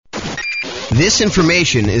This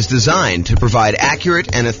information is designed to provide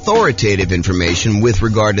accurate and authoritative information with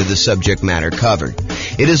regard to the subject matter covered.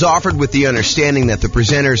 It is offered with the understanding that the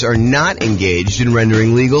presenters are not engaged in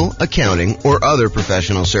rendering legal, accounting, or other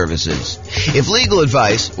professional services. If legal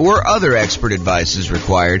advice or other expert advice is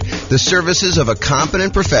required, the services of a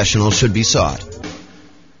competent professional should be sought.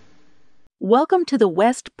 Welcome to the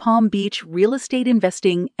West Palm Beach Real Estate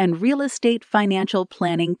Investing and Real Estate Financial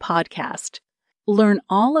Planning Podcast. Learn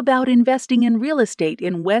all about investing in real estate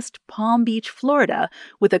in West Palm Beach, Florida,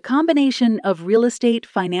 with a combination of real estate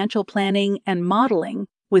financial planning and modeling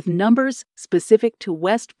with numbers specific to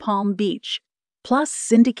West Palm Beach, plus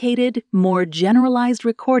syndicated, more generalized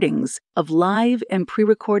recordings of live and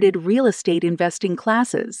pre-recorded real estate investing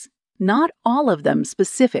classes, not all of them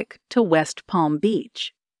specific to West Palm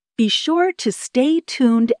Beach. Be sure to stay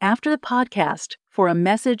tuned after the podcast for a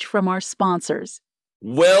message from our sponsors.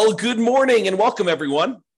 Well, good morning and welcome,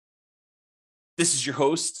 everyone. This is your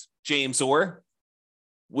host, James Orr,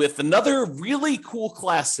 with another really cool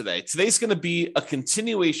class today. Today's going to be a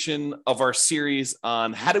continuation of our series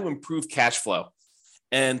on how to improve cash flow.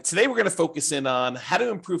 And today we're going to focus in on how to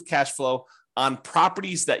improve cash flow on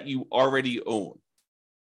properties that you already own.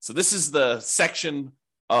 So this is the section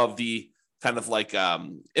of the kind of like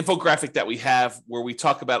infographic that we have where we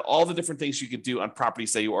talk about all the different things you could do on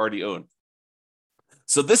properties that you already own.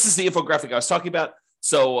 So this is the infographic I was talking about.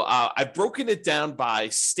 So I've broken it down by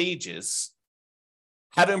stages,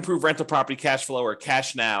 how to improve rental property cash flow or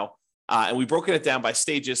cash now. And we've broken it down by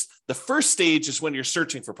stages. The first stage is when you're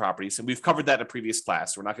searching for properties. And we've covered that in a previous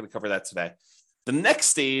class. We're not going to cover that today. The next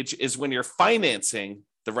stage is when you're financing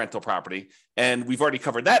the rental property. And we've already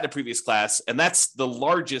covered that in a previous class. And that's the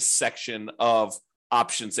largest section of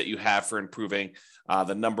options that you have for improving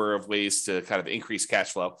the number of ways to kind of increase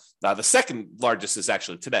cash flow. The second largest is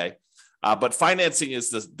actually today, but financing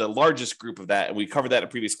is the largest group of that. And we covered that in a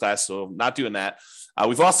previous class, so I'm not doing that.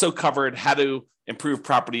 We've also covered how to improve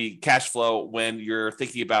property cash flow when you're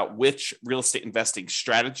thinking about which real estate investing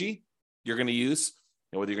strategy you're going to use,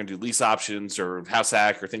 whether you're going to do lease options or house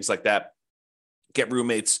hack or things like that. Get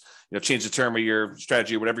roommates, change the term of your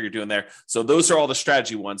strategy or whatever you're doing there. So those are all the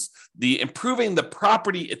strategy ones. The improving the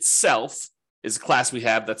property itself is a class we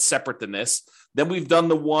have that's separate than this. Then we've done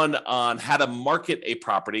the one on how to market a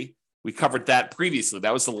property. We covered that previously.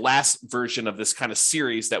 That was the last version of this kind of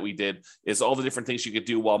series that we did, is all the different things you could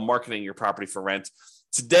do while marketing your property for rent.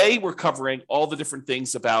 Today, we're covering all the different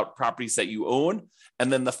things about properties that you own.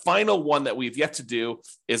 And then the final one that we've yet to do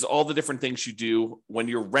is all the different things you do when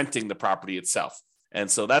you're renting the property itself.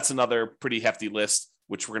 And so that's another pretty hefty list,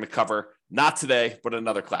 which we're going to cover not today, but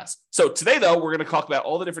another class. So today, though, we're going to talk about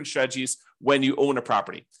all the different strategies when you own a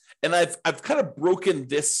property. And I've kind of broken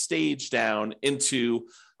this stage down into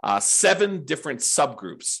 7 different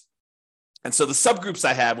subgroups. And so the subgroups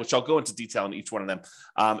I have, which I'll go into detail in each one of them,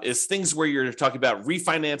 is things where you're talking about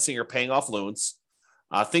refinancing or paying off loans,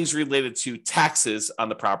 things related to taxes on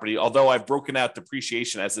the property, although I've broken out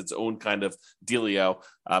depreciation as its own kind of dealio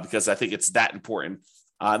because I think it's that important.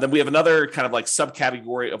 Then we have another kind of like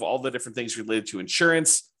subcategory of all the different things related to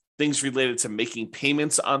insurance, things related to making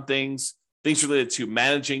payments on things related to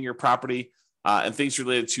managing your property, and things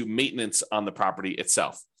related to maintenance on the property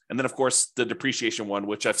itself. And then, of course, the depreciation one,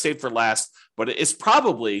 which I've saved for last, but it's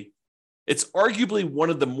arguably one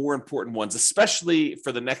of the more important ones, especially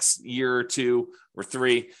for the next year or 2 or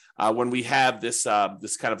 3, when we have this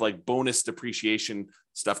kind of like bonus depreciation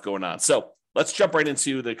stuff going on. So let's jump right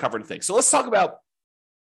into the covering things. So let's talk about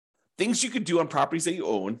things you could do on properties that you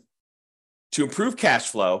own to improve cash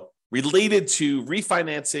flow related to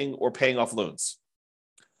refinancing or paying off loans.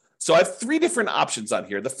 So I have 3 different options on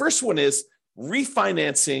here. The first one is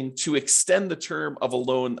refinancing to extend the term of a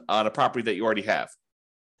loan on a property that you already have.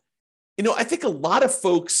 I think a lot of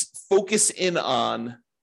folks focus in on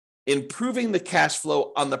improving the cash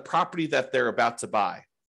flow on the property that they're about to buy.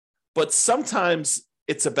 But sometimes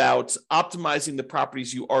it's about optimizing the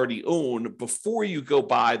properties you already own before you go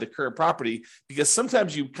buy the current property, because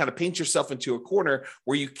sometimes you kind of paint yourself into a corner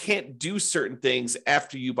where you can't do certain things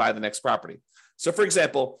after you buy the next property. So for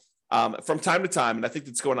example, from time to time, and I think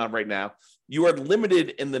that's going on right now, you are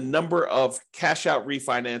limited in the number of cash out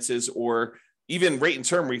refinances or even rate and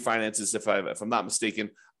term refinances, if I'm not mistaken,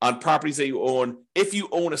 on properties that you own, if you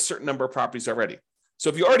own a certain number of properties already. So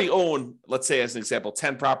if you already own, let's say as an example,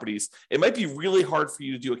 10 properties, it might be really hard for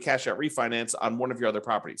you to do a cash out refinance on one of your other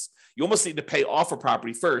properties. You almost need to pay off a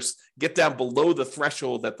property first, get down below the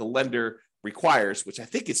threshold that the lender requires, which I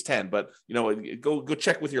think is 10, but go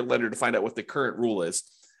check with your lender to find out what the current rule is.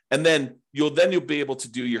 And then you'll be able to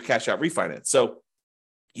do your cash out refinance. So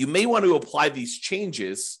you may want to apply these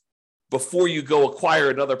changes before you go acquire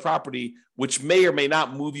another property, which may or may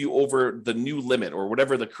not move you over the new limit or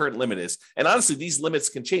whatever the current limit is. And honestly, these limits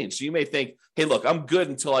can change. So you may think, hey, look, I'm good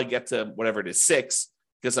until I get to whatever it is, 6,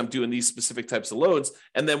 because I'm doing these specific types of loans.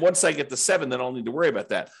 And then once I get to 7, then I'll need to worry about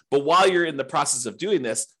that. But while you're in the process of doing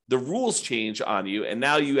this, the rules change on you. And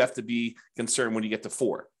now you have to be concerned when you get to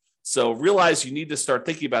 4. So realize you need to start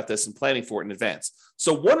thinking about this and planning for it in advance.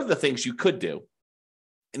 So one of the things you could do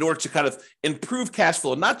in order to kind of improve cash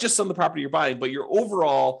flow, not just on the property you're buying, but your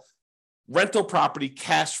overall rental property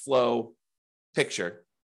cash flow picture,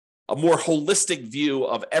 a more holistic view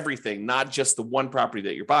of everything, not just the one property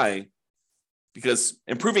that you're buying, because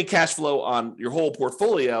improving cash flow on your whole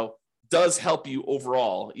portfolio does help you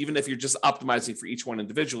overall, even if you're just optimizing for each one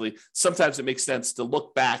individually. Sometimes it makes sense to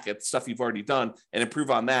look back at stuff you've already done and improve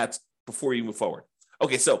on that before you move forward.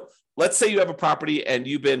 Okay, so let's say you have a property and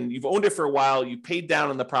you've owned it for a while, you paid down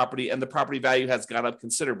on the property, and the property value has gone up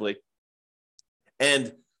considerably,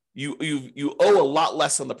 and you owe a lot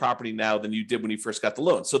less on the property now than you did when you first got the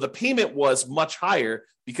loan. So the payment was much higher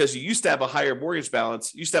because you used to have a higher mortgage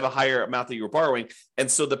balance, you used to have a higher amount that you were borrowing,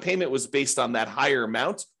 and so the payment was based on that higher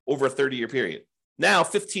amount over a 30-year period. Now,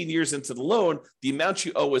 15 years into the loan, the amount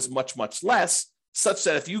you owe is much, much less, such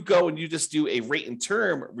that if you go and you just do a rate and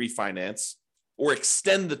term refinance or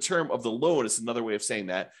extend the term of the loan, is another way of saying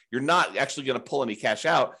that, you're not actually going to pull any cash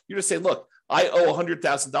out. You're just saying, look, I owe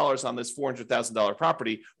 $100,000 on this $400,000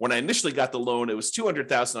 property. When I initially got the loan, it was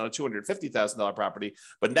 $200,000 on a $250,000 property,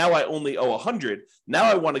 but now I only owe $100,000. Now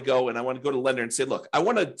I want to go to the lender and say, look, I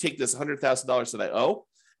want to take this $100,000 that I owe,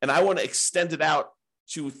 and I want to extend it out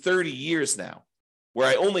to 30 years now, where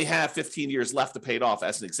I only have 15 years left to pay it off,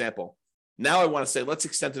 as an example. Now I want to say, let's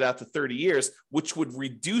extend it out to 30 years, which would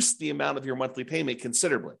reduce the amount of your monthly payment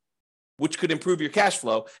considerably, which could improve your cash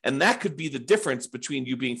flow. And that could be the difference between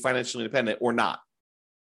you being financially independent or not.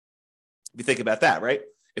 If you think about that, right?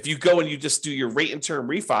 If you go and you just do your rate and term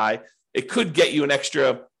refi, it could get you an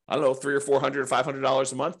extra, I don't know, $300 or $400 or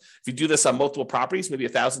 $500 a month. If you do this on multiple properties, maybe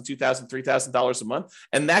 $1,000, $2,000, $3,000 a month,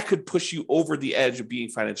 and that could push you over the edge of being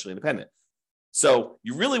financially independent. So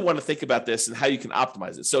you really want to think about this and how you can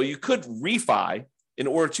optimize it. So you could refi in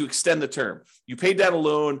order to extend the term. You paid down a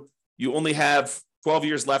loan, you only have 12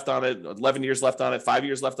 years left on it, 11 years left on it, 5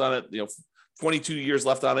 years left on it, 22 years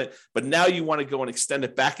left on it. But now you want to go and extend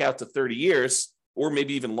it back out to 30 years, or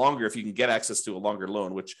maybe even longer if you can get access to a longer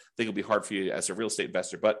loan, which I think will be hard for you as a real estate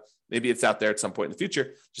investor, but maybe it's out there at some point in the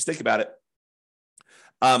future. Just think about it.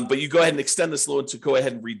 But you go ahead and extend this loan to go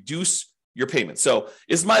ahead and reduce your payment. So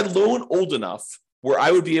is my loan old enough where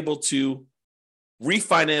I would be able to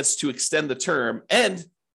refinance to extend the term? And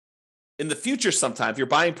in the future, sometime, if you're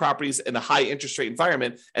buying properties in a high interest rate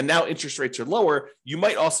environment and now interest rates are lower, you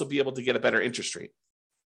might also be able to get a better interest rate.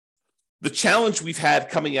 The challenge we've had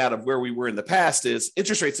coming out of where we were in the past is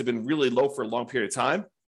interest rates have been really low for a long period of time.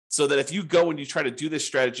 So that if you go and you try to do this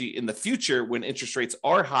strategy in the future when interest rates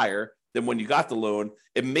are higher than when you got the loan,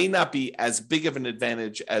 it may not be as big of an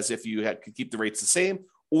advantage as if you could keep the rates the same,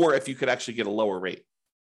 or if you could actually get a lower rate.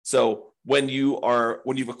 So when you've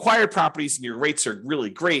acquired properties and your rates are really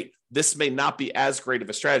great, this may not be as great of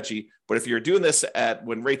a strategy. But if you're doing this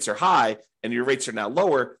when rates are high and your rates are now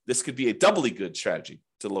lower, this could be a doubly good strategy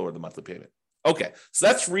to lower the monthly payment. Okay, so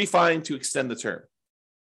that's refining to extend the term.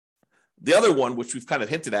 The other one, which we've kind of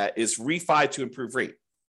hinted at, is refi to improve rate.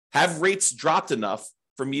 Have rates dropped enough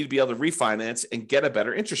for me to be able to refinance and get a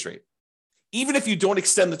better interest rate? Even if you don't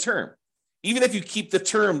extend the term, even if you keep the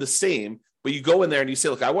term the same, but you go in there and you say,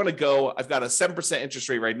 look, I've got a 7% interest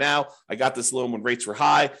rate right now. I got this loan when rates were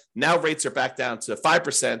high. Now rates are back down to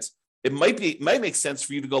 5%. It might make sense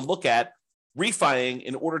for you to go look at refining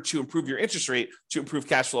in order to improve your interest rate, to improve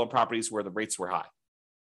cash flow on properties where the rates were high.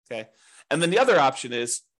 Okay. And then the other option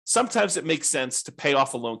is sometimes it makes sense to pay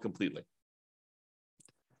off a loan completely.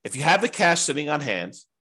 If you have the cash sitting on hand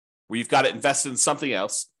where you've got it invested in something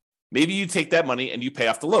else, maybe you take that money and you pay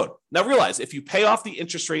off the loan. Now realize if you pay off the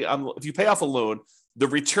interest rate if you pay off a loan, the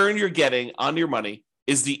return you're getting on your money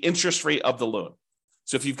is the interest rate of the loan.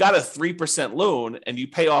 So if you've got a 3% loan and you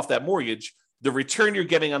pay off that mortgage, the return you're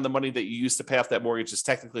getting on the money that you used to pay off that mortgage is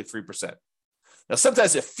technically 3%. Now,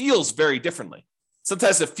 sometimes it feels very differently.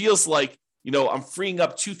 Sometimes it feels like, I'm freeing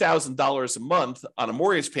up $2,000 a month on a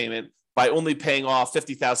mortgage payment by only paying off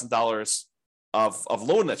 $50,000 of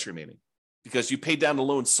loan that's remaining, because you paid down the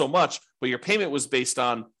loan so much, but your payment was based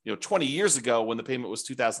on 20 years ago when the payment was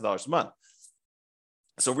 $2,000 a month.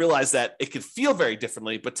 So realize that it could feel very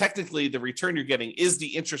differently, but technically the return you're getting is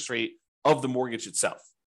the interest rate of the mortgage itself,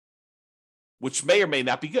 which may or may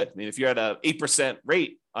not be good. I mean, if you're at an 8%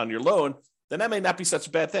 rate on your loan, then that may not be such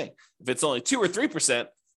a bad thing. If it's only 2 or 3%,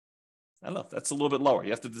 I don't know. That's a little bit lower.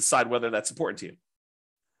 You have to decide whether that's important to you.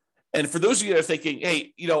 And for those of you that are thinking,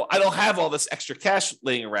 hey, I don't have all this extra cash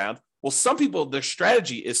laying around. Well, some people, their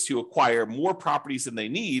strategy is to acquire more properties than they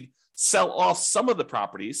need, sell off some of the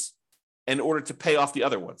properties in order to pay off the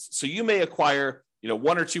other ones. So you may acquire,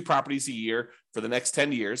 1 or 2 properties a year for the next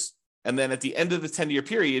 10 years. And then at the end of the 10-year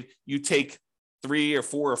period, you take 3 or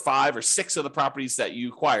 4 or 5 or 6 of the properties that you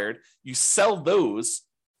acquired, you sell those,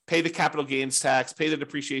 pay the capital gains tax, pay the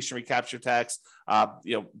depreciation recapture tax,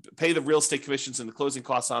 pay the real estate commissions and the closing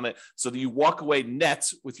costs on it, so that you walk away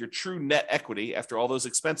net with your true net equity after all those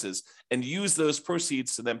expenses, and use those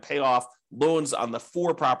proceeds to then pay off loans on the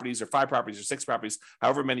 4 properties or 5 properties or 6 properties,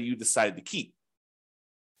 however many you decide to keep.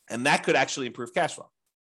 And that could actually improve cash flow,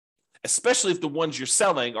 especially if the ones you're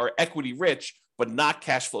selling are equity rich, but not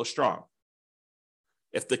cash flow strong.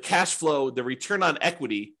 If the cash flow, the return on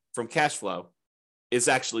equity from cash flow is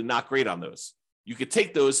actually not great on those, you could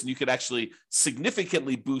take those and you could actually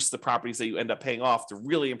significantly boost the properties that you end up paying off to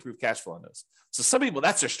really improve cash flow on those. So some people,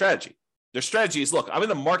 that's their strategy. Their strategy is, look, I'm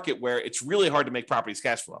in a market where it's really hard to make properties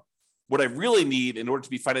cash flow. What I really need in order to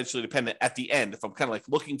be financially independent at the end, if I'm kind of like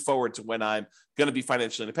looking forward to when I'm going to be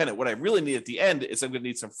financially independent, what I really need at the end is I'm going to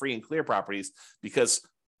need some free and clear properties, because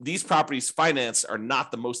these properties financed are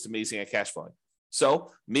not the most amazing at cash flowing.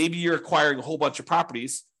 So maybe you're acquiring a whole bunch of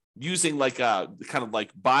properties using kind of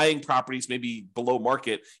like buying properties, maybe below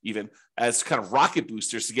market even, as kind of rocket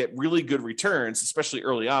boosters to get really good returns, especially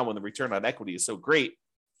early on when the return on equity is so great,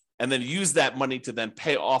 and then use that money to then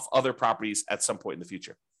pay off other properties at some point in the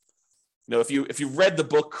future. If you read the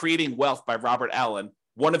book Creating Wealth by Robert Allen,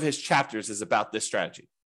 one of his chapters is about this strategy.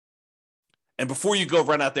 And before you go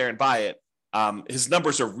run out there and buy it, his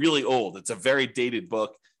numbers are really old. It's a very dated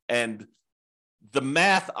book, and the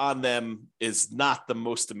math on them is not the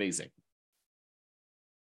most amazing.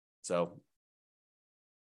 So,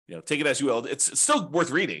 take it as you will. It's still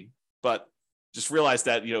worth reading, but just realize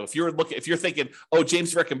that, if you're thinking, oh,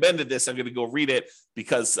 James recommended this, I'm going to go read it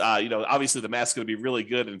because, obviously the math's going to be really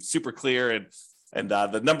good and super clear, and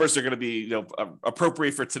the numbers are going to be,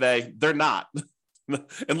 appropriate for today. They're not.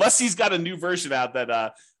 Unless he's got a new version out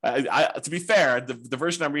that, to be fair, the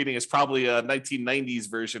version I'm reading is probably a 1990s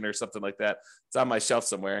version or something like that. It's on my shelf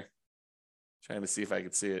somewhere. Trying to see if I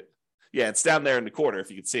can see it. Yeah, it's down there in the corner if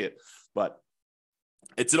you can see it. But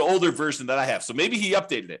it's an older version that I have. So maybe he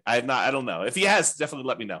updated it. I don't know. If he has, definitely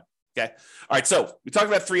let me know. Okay. All right. So we talked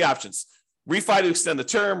about 3 options. Refi to extend the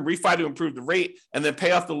term, refi to improve the rate, and then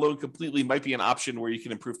pay off the loan completely might be an option where you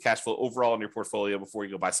can improve cash flow overall in your portfolio before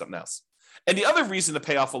you go buy something else. And the other reason to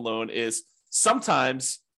pay off a loan is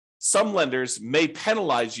sometimes some lenders may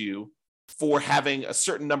penalize you for having a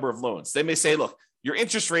certain number of loans. They may say, look, your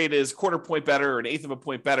interest rate is 1/4 point better or 1/8 of a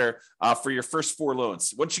point better for your first 4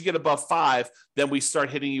 loans. Once you get above 5, then we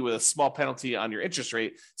start hitting you with a small penalty on your interest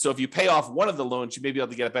rate. So if you pay off one of the loans, you may be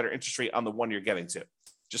able to get a better interest rate on the one you're getting to.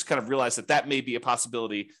 Just kind of realize that may be a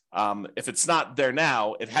possibility. If it's not there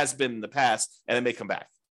now, it has been in the past, and it may come back.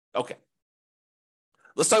 Okay.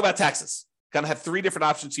 Let's talk about taxes. Kind of have 3 different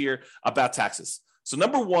options here about taxes. So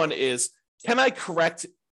number 1 is, can I correct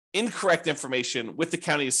incorrect information with the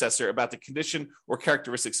county assessor about the condition or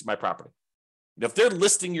characteristics of my property? If they're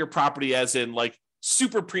listing your property as in like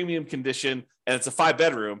super premium condition and it's a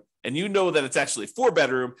 5-bedroom, and you know that it's actually a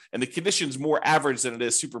 4-bedroom and the condition's more average than it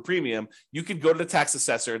is super premium, you can go to the tax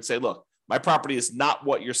assessor and say, look, my property is not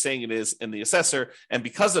what you're saying it is in the assessor. And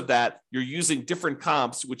because of that, you're using different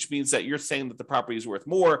comps, which means that you're saying that the property is worth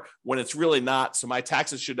more when it's really not. So my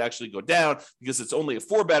taxes should actually go down because it's only a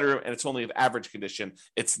 4-bedroom and it's only of average condition.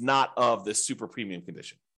 It's not of this super premium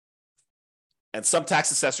condition. And some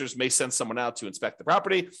tax assessors may send someone out to inspect the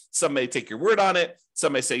property. Some may take your word on it.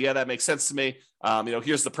 Some may say, yeah, that makes sense to me.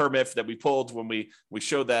 Here's the permit that we pulled when we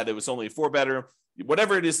showed that it was only a 4-bedroom.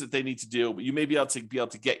 Whatever it is that they need to do, but you may be able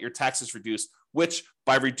to get your taxes reduced, which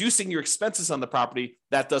by reducing your expenses on the property,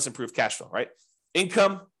 that does improve cash flow, right?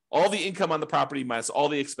 Income, all the income on the property minus all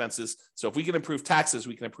the expenses. So if we can improve taxes,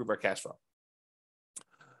 we can improve our cash flow.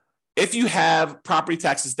 If you have property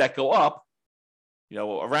taxes that go up,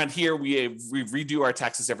 around here, we redo our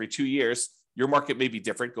taxes every 2 years. Your market may be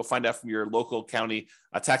different. Go find out from your local county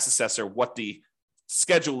tax assessor what the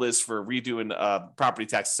schedule is for redoing property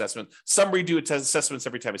tax assessment. Some redo assessments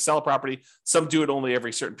every time you sell a property. Some do it only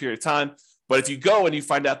every certain period of time. But if you go and you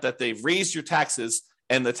find out that they've raised your taxes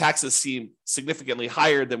and the taxes seem significantly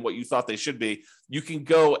higher than what you thought they should be, you can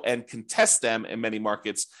go and contest them in many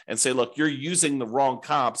markets and say, look, you're using the wrong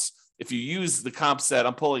comps. If you use the comps that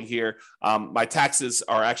I'm pulling here, my taxes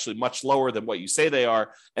are actually much lower than what you say they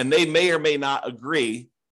are. And they may or may not agree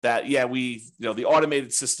that, yeah, the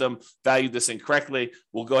automated system valued this incorrectly.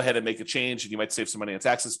 We'll go ahead and make a change and you might save some money on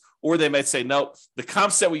taxes. Or they might say, no, the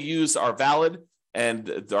comps that we use are valid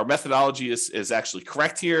and our methodology is actually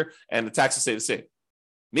correct here and the taxes stay the same.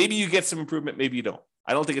 Maybe you get some improvement, maybe you don't.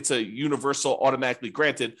 I don't think it's a universal automatically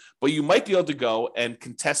granted, but you might be able to go and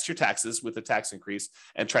contest your taxes with a tax increase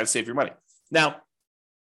and try to save your money. Now,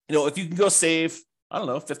 if you can go save, I don't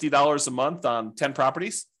know, $50 a month on 10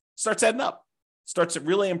 properties, starts adding up. Starts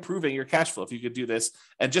really improving your cash flow if you could do this.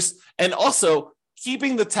 And also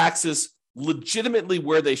keeping the taxes legitimately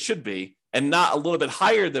where they should be and not a little bit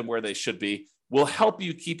higher than where they should be will help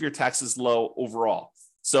you keep your taxes low overall.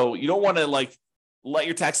 So you don't want to let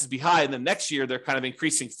your taxes be high and then next year they're kind of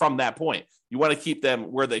increasing from that point. You want to keep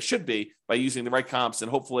them where they should be by using the right comps,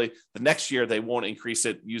 and hopefully the next year they won't increase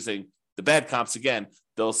it using the bad comps again.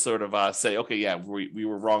 They'll sort of say, okay, yeah, we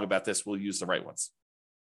were wrong about this. We'll use the right ones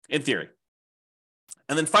in theory.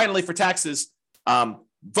 And then finally for taxes,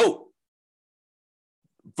 vote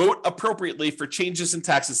appropriately for changes in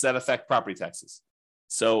taxes that affect property taxes.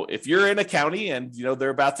 So if you're in a county and they're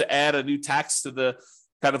about to add a new tax to the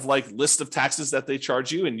kind of list of taxes that they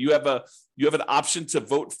charge you, and you have an option to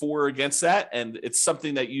vote for or against that, and it's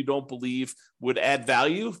something that you don't believe would add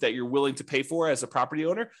value that you're willing to pay for as a property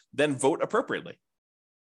owner, then vote appropriately.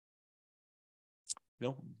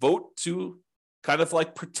 Vote to kind of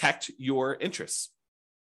protect your interests.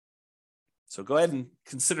 So go ahead and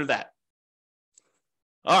consider that.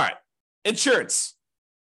 All right, insurance.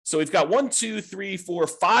 So we've got 1, 2, 3, 4,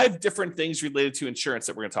 5 different things related to insurance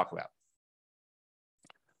that we're going to talk about.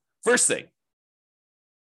 First thing,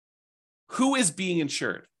 who is being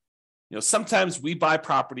insured? Sometimes we buy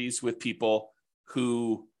properties with people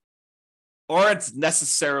who aren't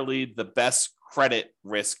necessarily the best credit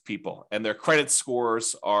risk people, and their credit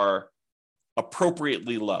scores are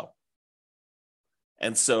appropriately low.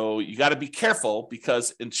 And so you got to be careful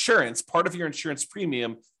because insurance, part of your insurance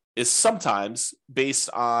premium is sometimes based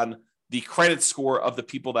on the credit score of the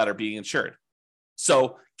people that are being insured.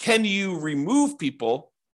 So can you remove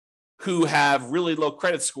people who have really low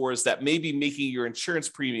credit scores that may be making your insurance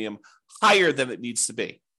premium higher than it needs to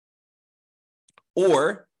be?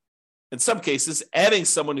 Or in some cases, adding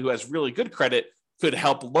someone who has really good credit could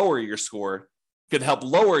help lower your score, could help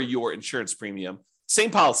lower your insurance premium. Same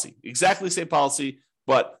policy, exactly same policy,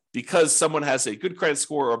 but because someone has a good credit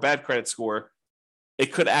score or a bad credit score,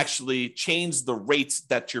 it could actually change the rates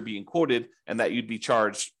that you're being quoted and that you'd be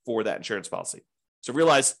charged for that insurance policy. So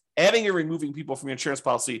realize adding or removing people from your insurance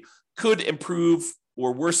policy could improve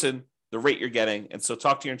or worsen the rate you're getting. And so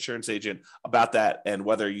talk to your insurance agent about that and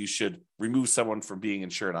whether you should remove someone from being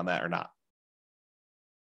insured on that or not.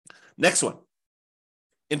 Next one,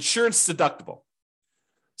 insurance deductible.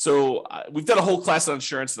 So we've done a whole class on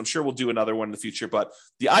insurance, and I'm sure we'll do another one in the future. But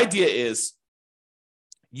the idea is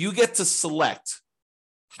you get to select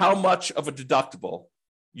how much of a deductible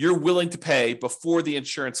you're willing to pay before the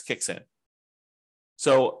insurance kicks in.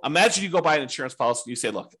 So imagine you go buy an insurance policy and you say,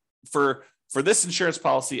 look, for this insurance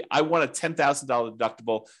policy, I want a $10,000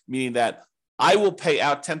 deductible, meaning that I will pay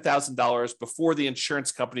out $10,000 before the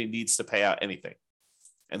insurance company needs to pay out anything.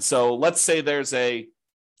 And so let's say there's a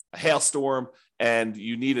hailstorm and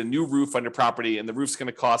you need a new roof on your property and the roof's going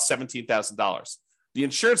to cost $17,000. The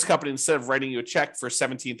insurance company, instead of writing you a check for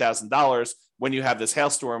 $17,000 when you have this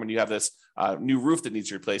hailstorm and you have this new roof that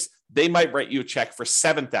needs replaced, they might write you a check for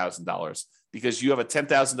 $7,000 because you have a $10,000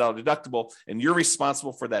 deductible and you're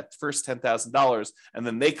responsible for that first $10,000, and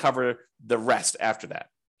then they cover the rest after that.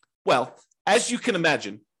 Well, as you can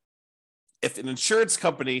imagine, if an insurance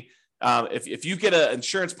company if you get an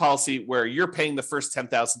insurance policy where you're paying the first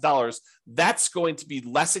 $10,000, that's going to be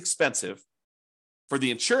less expensive for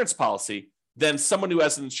the insurance policy than someone who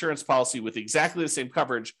has an insurance policy with exactly the same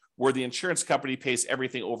coverage where the insurance company pays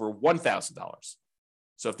everything over $1,000.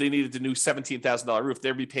 So if they needed the new $17,000 roof,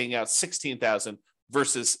 they'd be paying out $16,000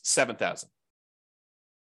 versus $7,000.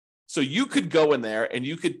 So you could go in there and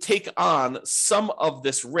you could take on some of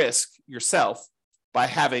this risk yourself by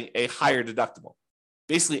having a higher deductible.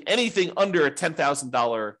 Basically, anything under a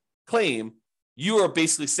 $10,000 claim, you are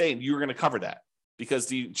basically saying you're going to cover that because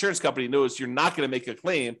the insurance company knows you're not going to make a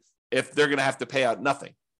claim if they're going to have to pay out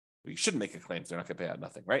nothing. You shouldn't make a claim if they're not going to pay out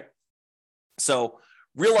nothing, right? So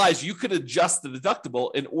realize you could adjust the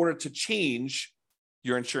deductible in order to change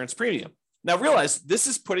your insurance premium. Now realize this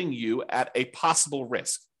is putting you at a possible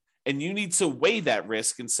risk, and you need to weigh that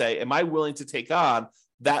risk and say, am I willing to take on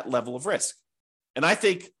that level of risk? And I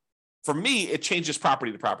think for me, it changes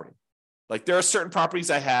property to property. Like there are certain properties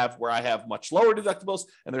I have where I have much lower deductibles,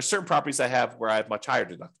 and there are certain properties I have where I have much higher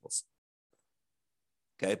deductibles.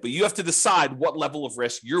 Okay, but you have to decide what level of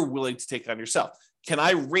risk you're willing to take on yourself. Can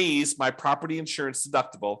I raise my property insurance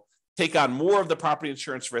deductible, take on more of the property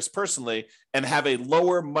insurance risk personally, and have a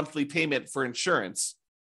lower monthly payment for insurance,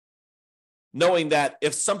 knowing that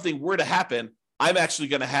if something were to happen, I'm actually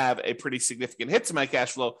going to have a pretty significant hit to my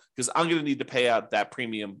cash flow because I'm going to need to pay out that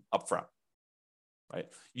premium upfront, right?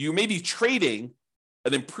 You may be trading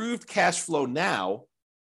an improved cash flow now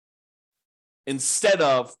instead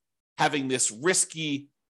of having this risky,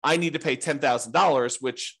 I need to pay $10,000,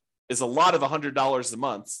 which is a lot of $100 a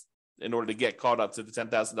month in order to get caught up to the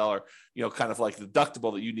 $10,000, kind of like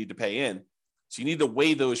deductible that you need to pay in. So you need to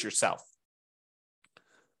weigh those yourself.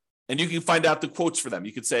 And you can find out the quotes for them.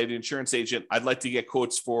 You could say to the insurance agent, I'd like to get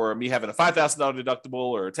quotes for me having a $5,000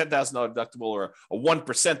 deductible or a $10,000 deductible or a 1%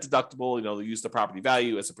 deductible. They use the property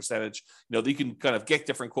value as a percentage. You can kind of get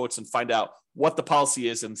different quotes and find out what the policy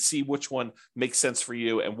is and see which one makes sense for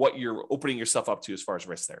you and what you're opening yourself up to as far as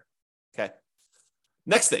risk there. Okay.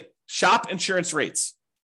 Next thing, shop insurance rates.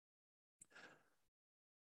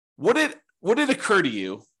 Would it occur to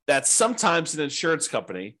you that sometimes an insurance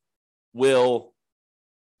company will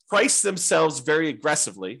price themselves very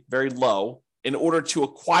aggressively, very low, in order to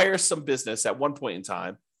acquire some business at one point in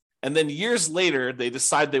time, and then years later, they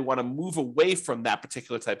decide they want to move away from that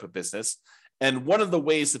particular type of business? And one of the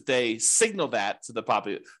ways that they signal that to the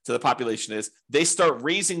population is they start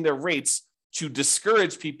raising their rates to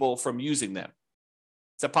discourage people from using them.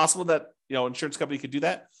 Is that possible that an insurance company could do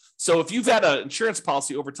that? So if you've had an insurance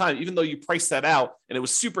policy over time, even though you priced that out and it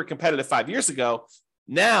was super competitive 5 years ago,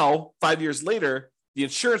 now 5 years later, the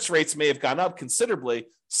insurance rates may have gone up considerably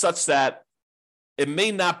such that it may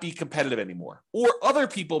not be competitive anymore, or other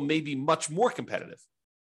people may be much more competitive.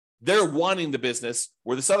 They're wanting the business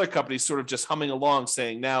where this other company is sort of just humming along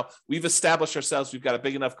saying, now we've established ourselves, we've got a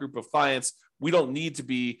big enough group of clients, we don't need to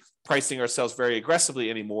be pricing ourselves very aggressively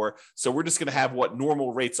anymore. So we're just going to have what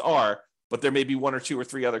normal rates are, but there may be one or two or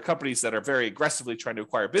three other companies that are very aggressively trying to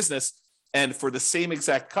acquire business. And for the same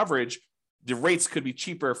exact coverage, the rates could be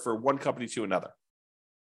cheaper for one company to another.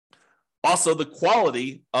 Also, the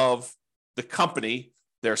quality of the company,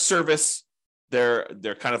 their service, their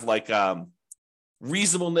kind of like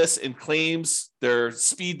reasonableness in claims, their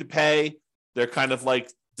speed to pay, their kind of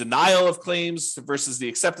like denial of claims versus the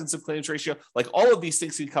acceptance of claims ratio. Like all of these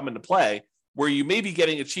things can come into play where you may be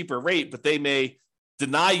getting a cheaper rate, but they may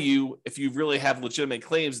deny you if you really have legitimate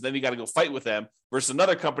claims, and then you got to go fight with them. Versus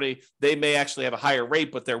another company, they may actually have a higher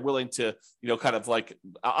rate, but they're willing to, kind of like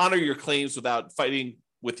honor your claims without fighting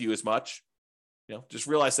with you as much. Just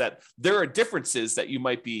realize that there are differences that you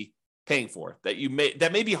might be paying for that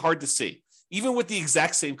may be hard to see. Even with the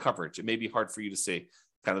exact same coverage, it may be hard for you to see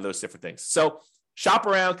kind of those different things. So shop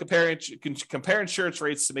around, compare insurance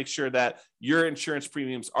rates to make sure that your insurance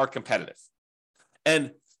premiums are competitive.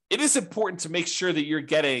 And it is important to make sure that you're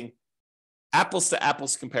getting apples to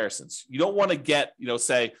apples comparisons. You don't want to get,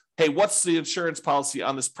 say, hey, what's the insurance policy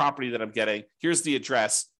on this property that I'm getting? Here's the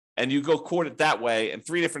address. And you go quote it that way, and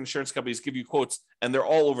 3 different insurance companies give you quotes, and they're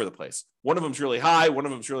all over the place. One of them's really high, one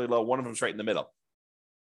of them's really low, one of them's right in the middle.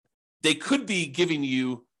 They could be giving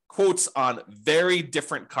you quotes on very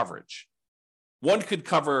different coverage. One could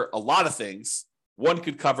cover a lot of things. One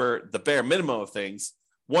could cover the bare minimum of things.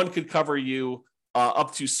 One could cover you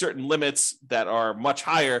up to certain limits that are much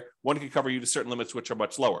higher. One could cover you to certain limits which are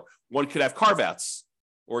much lower. One could have carve-outs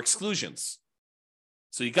or exclusions.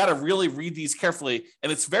 So you got to really read these carefully,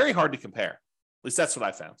 and it's very hard to compare. At least that's what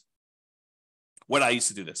I found. When I used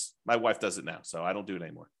to do this. My wife does it now, so I don't do it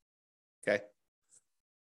anymore. Okay.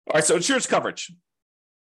 All right, so insurance coverage.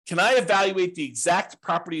 Can I evaluate the exact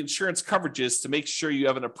property insurance coverages to make sure you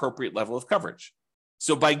have an appropriate level of coverage?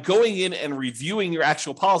 So by going in and reviewing your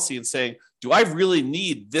actual policy and saying, do I really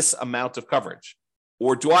need this amount of coverage?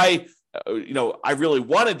 Or do I really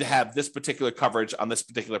wanted to have this particular coverage on this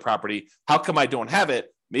particular property. How come I don't have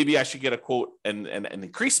it? Maybe I should get a quote and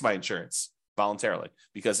increase my insurance voluntarily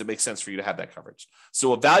because it makes sense for you to have that coverage.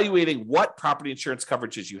 So evaluating what property insurance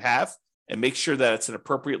coverages you have and make sure that it's an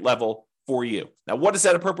appropriate level for you. Now, what does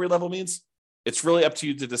that appropriate level means? It's really up to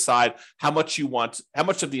you to decide how much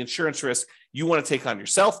of the insurance risk you want to take on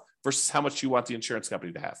yourself versus how much you want the insurance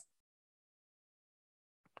company to have.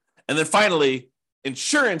 And then finally,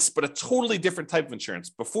 insurance, but a totally different type of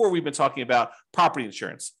insurance. Before, we've been talking about property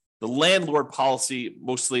insurance, the landlord policy,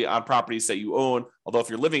 mostly on properties that you own. Although if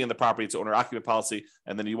you're living in the property, it's owner-occupant policy,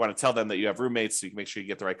 and then you want to tell them that you have roommates so you can make sure you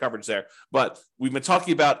get the right coverage there. But we've been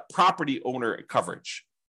talking about property owner coverage,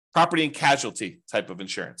 property and casualty type of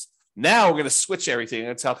insurance. Now we're going to switch everything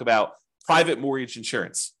and talk about private mortgage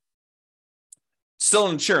insurance. Still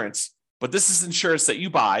insurance, but this is insurance that you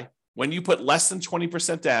buy when you put less than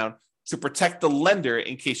 20% down to protect the lender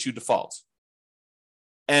in case you default.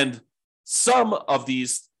 And some of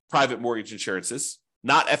these private mortgage insurances,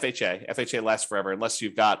 not FHA, FHA lasts forever unless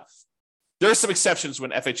you've got, there are some exceptions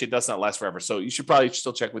when FHA does not last forever. So you should probably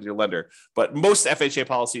still check with your lender. But most FHA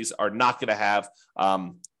policies are not going to have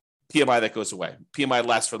PMI that goes away. PMI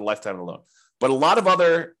lasts for the lifetime of the loan. But a lot of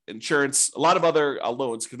other insurance, a lot of other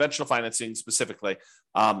loans, conventional financing specifically,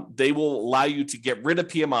 they will allow you to get rid of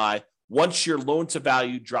PMI once your loan to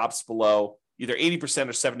value drops below either 80%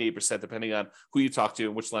 or 78%, depending on who you talk to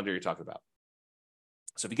and which lender you're talking about.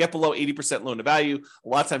 So if you get below 80% loan to value, a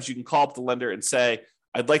lot of times you can call up the lender and say,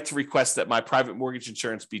 I'd like to request that my private mortgage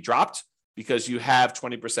insurance be dropped because you have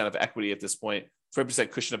 20% of equity at this point,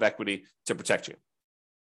 20% cushion of equity to protect you.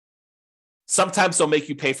 Sometimes they'll make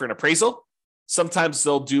you pay for an appraisal. Sometimes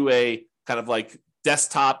they'll do a kind of like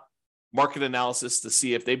desktop market analysis to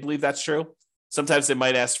see if they believe that's true. Sometimes they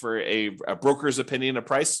might ask for a broker's opinion of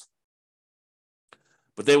price.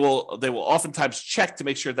 But they will oftentimes check to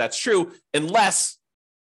make sure that's true, unless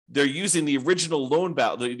they're using the original loan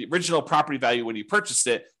value, the original property value when you purchased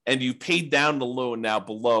it, and you paid down the loan now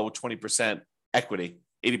below 20% equity,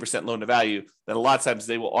 80% loan to value. Then a lot of times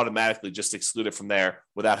they will automatically just exclude it from there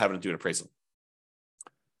without having to do an appraisal.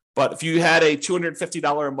 But if you had a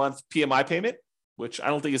 $250 a month PMI payment, which I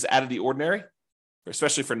don't think is out of the ordinary,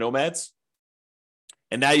 especially for nomads,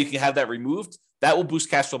 and now you can have that removed, that will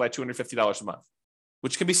boost cash flow by $250 a month,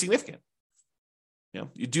 which can be significant.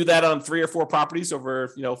 You do that on 3 or 4 properties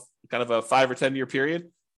over, kind of a 5 or 10 year period.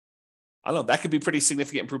 I don't know, that could be pretty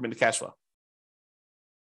significant improvement to cash flow.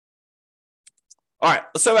 All right,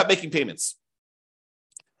 let's talk about making payments.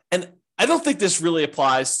 And I don't think this really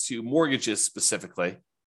applies to mortgages specifically,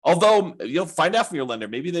 although you'll find out from your lender,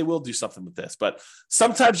 maybe they will do something with this, but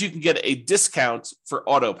sometimes you can get a discount for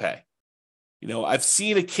auto pay. I've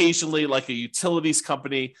seen occasionally like a utilities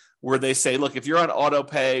company where they say, look, if you're on auto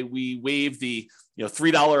pay, we waive the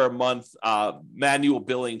 $3 a month manual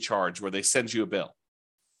billing charge where they send you a bill.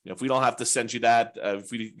 If we don't have to send you that,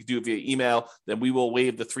 if we do it via email, then we will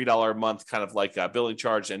waive the $3 a month kind of like billing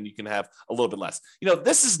charge, and you can have a little bit less.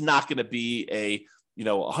 This is not going to be a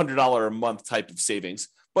 $100 a month type of savings,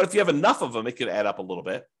 but if you have enough of them, it could add up a little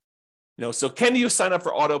bit. So can you sign up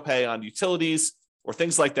for auto pay on utilities or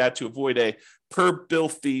things like that to avoid a per bill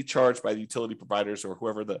fee charged by the utility providers or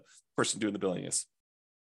whoever the person doing the billing is?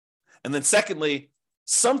 And then secondly,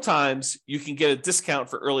 sometimes you can get a discount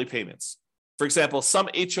for early payments. For example, some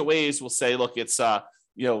HOAs will say, look, it's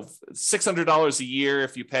 $600 a year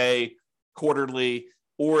if you pay quarterly,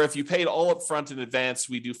 or if you paid all up front in advance,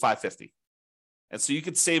 we do $550. And so you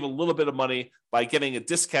could save a little bit of money by getting a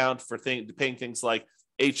discount for paying things like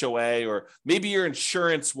HOA, or maybe your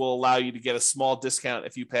insurance will allow you to get a small discount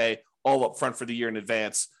if you pay all up front for the year in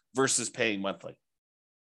advance versus paying monthly.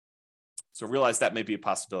 So realize that may be a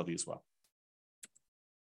possibility as well.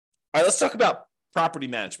 All right, let's talk about property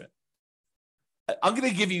management. I'm going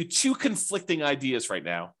to give you 2 conflicting ideas right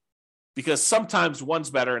now because sometimes one's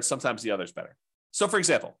better and sometimes the other's better. So for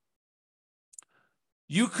example,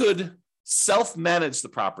 you could self-manage the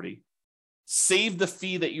property, save the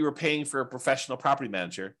fee that you were paying for a professional property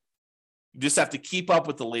manager. You just have to keep up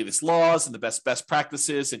with the latest laws and the best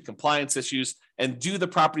practices and compliance issues and do the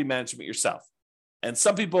property management yourself. And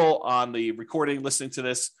some people on the recording listening to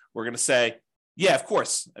this were going to say, yeah, of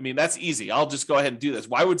course. I mean, that's easy. I'll just go ahead and do this.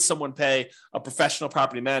 Why would someone pay a professional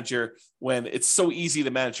property manager when it's so easy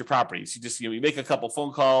to manage your properties? You just, you make a couple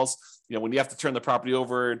phone calls. When you have to turn the property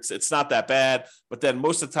over, it's not that bad. But then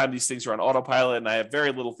most of the time, these things are on autopilot, and I have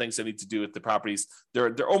very little things I need to do with the properties.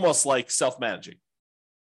 They're almost like self-managing.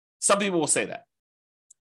 Some people will say that.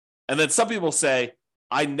 And then some people say,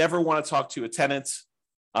 I never want to talk to a tenant.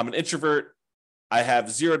 I'm an introvert. I have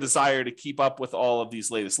zero desire to keep up with all of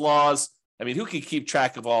these latest laws. I mean, who can keep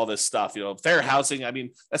track of all this stuff? Fair housing. I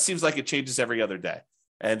mean, that seems like it changes every other day.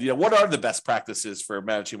 And, what are the best practices for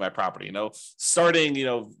managing my property?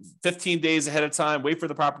 Starting, 15 days ahead of time, wait for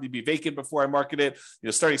the property to be vacant before I market it,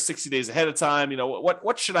 starting 60 days ahead of time,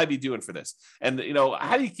 what should I be doing for this? And,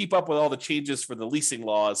 how do you keep up with all the changes for the leasing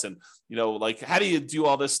laws? And, how do you do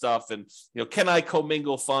all this stuff? And, can I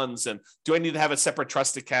commingle funds? And do I need to have a separate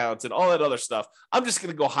trust account and all that other stuff? I'm just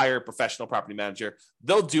going to go hire a professional property manager.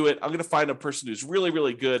 They'll do it. I'm going to find a person who's really,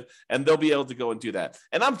 really good, and they'll be able to go and do that.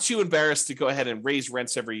 And I'm too embarrassed to go ahead and raise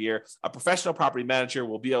rents every year. A professional property manager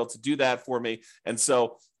will be able to do that for me. And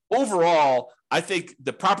so overall, I think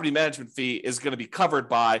the property management fee is going to be covered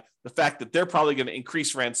by the fact that they're probably going to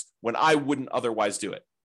increase rents when I wouldn't otherwise do it.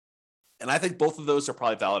 And I think both of those are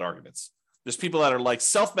probably valid arguments. There's people that are like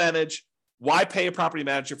self-manage, Why pay a property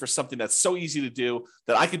manager for something that's so easy to do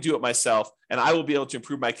that I could do it myself and I will be able to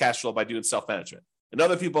improve my cash flow by doing self-management? And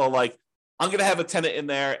other people are like, I'm going to have a tenant in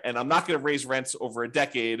there and I'm not going to raise rents over a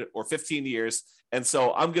decade or 15 years. And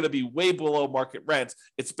so I'm going to be way below market rent.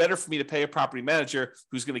 It's better for me to pay a property manager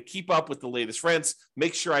who's going to keep up with the latest rents,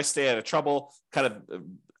 make sure I stay out of trouble, kind of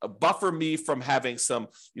buffer me from having some,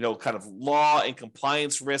 kind of law and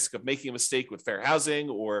compliance risk of making a mistake with fair housing,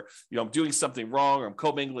 or, I'm doing something wrong, or I'm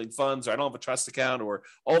commingling funds, or I don't have a trust account, or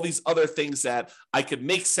all these other things that I could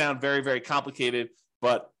make sound very, very complicated.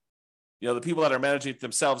 But the people that are managing it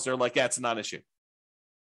themselves, they're like, yeah, it's a non-issue.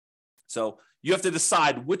 So you have to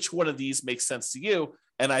decide which one of these makes sense to you.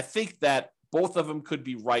 And I think that both of them could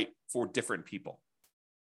be right for different people.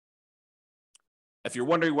 If you're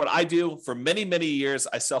wondering what I do, for many, many years,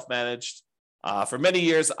 I self-managed. For many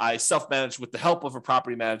years, I self-managed with the help of a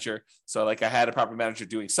property manager. So I had a property manager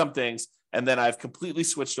doing some things, and then I've completely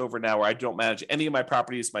switched over now where I don't manage any of my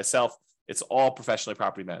properties myself. It's all professionally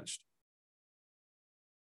property managed.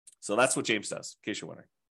 So that's what James does, in case you're wondering.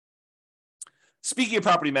 Speaking of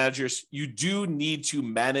property managers, you do need to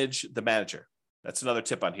manage the manager. That's another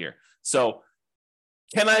tip on here. So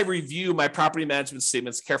can I review my property management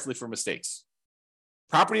statements carefully for mistakes?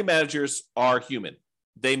 Property managers are human.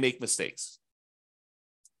 They make mistakes.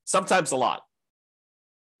 Sometimes a lot,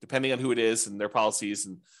 depending on who it is and their policies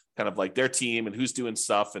and kind of like their team and who's doing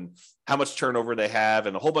stuff and how much turnover they have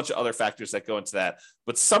and a whole bunch of other factors that go into that.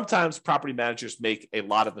 But sometimes property managers make a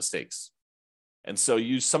lot of mistakes. And so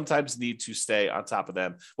you sometimes need to stay on top of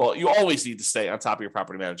them. Well, you always need to stay on top of your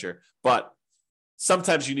property manager, but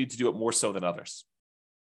sometimes you need to do it more so than others.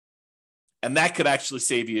 And that could actually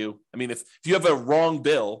save you. I mean, if you have a wrong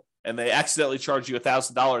bill and they accidentally charge you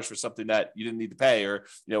 $1,000 for something that you didn't need to pay, or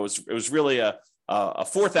it was really a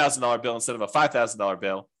 $4,000 bill instead of a $5,000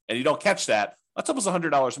 bill, and you don't catch that, that's almost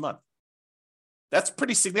 $100 a month. That's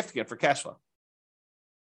pretty significant for cash flow.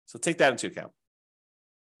 So take that into account.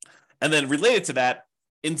 And then related to that,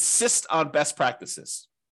 insist on best practices.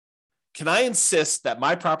 Can I insist that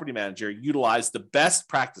my property manager utilize the best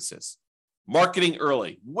practices? Marketing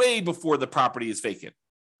early, way before the property is vacant.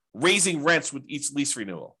 Raising rents with each lease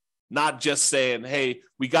renewal. Not just saying, hey,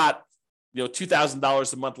 we got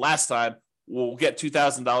 $2,000 a month last time, we'll get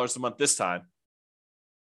 $2,000 a month this time.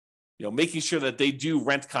 Making sure that they do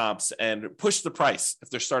rent comps and push the price if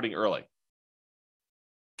they're starting early.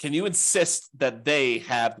 Can you insist that they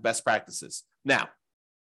have the best practices? Now,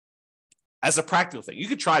 as a practical thing, you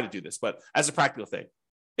could try to do this, but as a practical thing,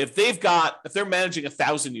 if they're managing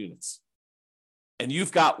 1,000 units and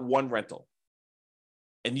you've got one rental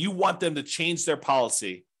and you want them to change their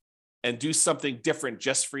policy and do something different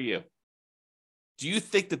just for you, do you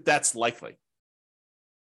think that that's likely?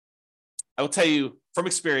 I will tell you from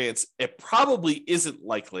experience, it probably isn't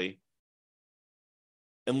likely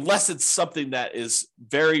unless it's something that is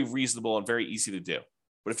very reasonable and very easy to do.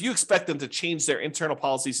 But if you expect them to change their internal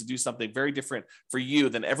policies to do something very different for you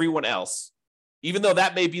than everyone else, even though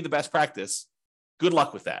that may be the best practice, good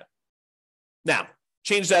luck with that. Now,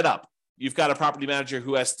 change that up. You've got a property manager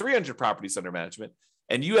who has 300 properties under management,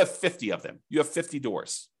 and you have 50 of them. You have 50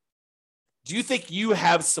 doors. Do you think you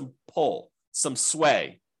have some pull, some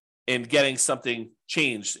sway in getting something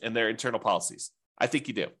changed in their internal policies? I think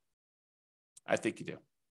you do.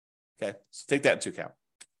 Okay, so take that into account.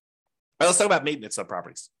 All right, let's talk about maintenance on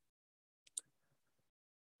properties.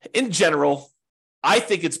 In general, I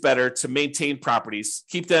think it's better to maintain properties,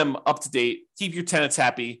 keep them up to date, keep your tenants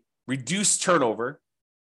happy, reduce turnover.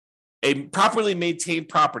 A properly maintained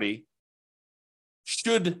property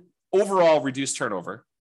should overall reduce turnover,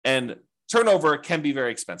 and turnover can be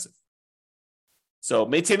very expensive. So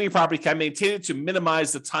maintaining your property, can maintain it to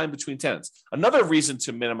minimize the time between tenants. Another reason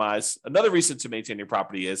to maintain your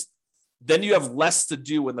property is then you have less to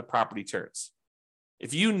do when the property turns.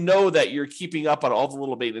 If you know that you're keeping up on all the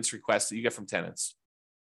little maintenance requests that you get from tenants,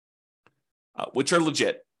 which are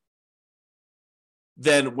legit,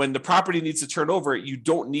 then when the property needs to turn over, you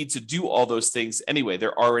don't need to do all those things anyway.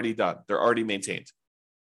 They're already done. They're already maintained.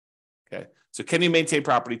 Okay. So can you maintain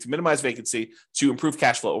property to minimize vacancy, to improve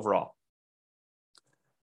cash flow overall?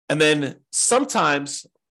 And then sometimes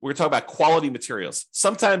we're talking about quality materials.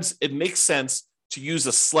 Sometimes it makes sense to use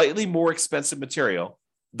a slightly more expensive material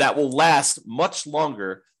that will last much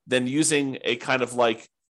longer than using a kind of like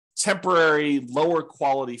temporary lower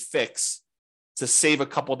quality fix to save a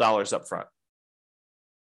couple dollars up front.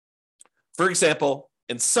 For example,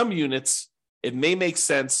 in some units, it may make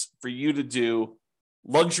sense for you to do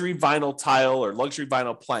luxury vinyl tile or luxury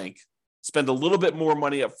vinyl plank, spend a little bit more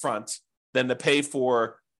money up front than to pay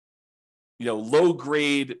for low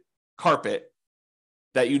grade carpet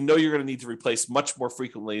that you know you're going to need to replace much more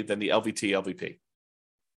frequently than the LVT, LVP.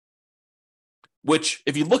 Which,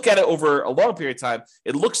 if you look at it over a long period of time,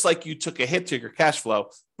 it looks like you took a hit to your cash flow.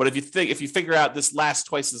 But if you figure out this lasts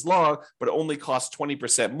twice as long, but it only costs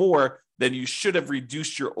 20% more, then you should have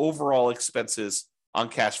reduced your overall expenses on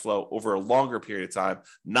cash flow over a longer period of time,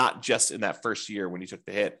 not just in that first year when you took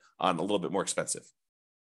the hit on a little bit more expensive.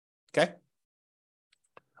 Okay.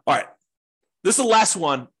 All right. This is the last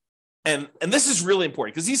one. And this is really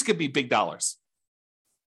important because these could be big dollars.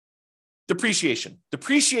 Depreciation.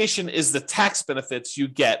 Depreciation is the tax benefits you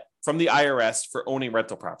get from the IRS for owning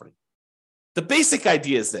rental property. The basic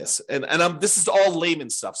idea is this, and this is all layman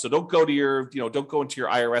stuff. So don't go to don't go into your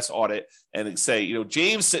IRS audit and say,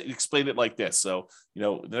 James explained it like this. So,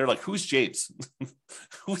 they're like, who's James?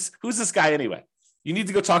 who's this guy anyway? You need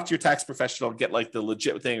to go talk to your tax professional and get like the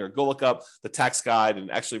legit thing, or go look up the tax guide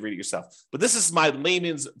and actually read it yourself. But this is my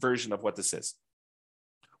layman's version of what this is.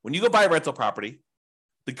 When you go buy a rental property,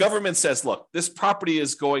 the government says, look, this property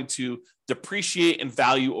is going to depreciate in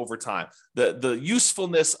value over time. The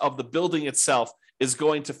usefulness of the building itself is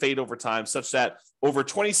going to fade over time, such that over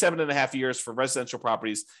 27 and a half years for residential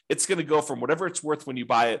properties, it's going to go from whatever it's worth when you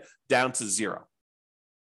buy it down to zero.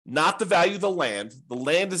 Not the value of the land. The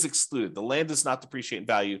land is excluded. The land does not depreciate in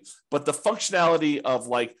value, but the functionality of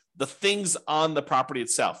like the things on the property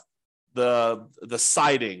itself, the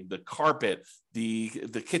siding, the carpet, the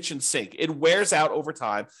kitchen sink, it wears out over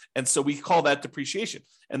time. And so we call that depreciation.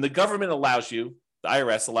 And the government allows you, the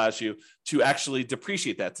IRS allows you to actually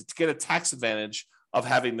depreciate that, to get a tax advantage of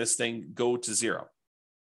having this thing go to zero.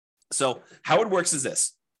 So how it works is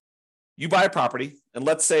this. You buy a property, and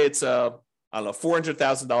let's say it's a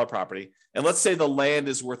 $400,000 property. And let's say the land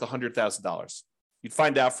is worth $100,000. You'd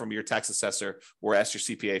find out from your tax assessor or ask your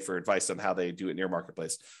CPA for advice on how they do it in your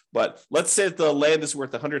marketplace. But let's say that the land is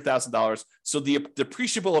worth $100,000. So the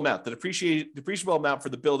depreciable amount, the depreciable amount for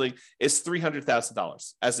the building is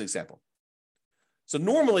 $300,000 as an example. So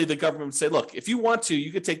normally the government would say, look, if you want to,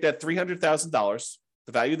 you could take that $300,000,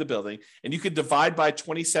 the value of the building, and you could divide by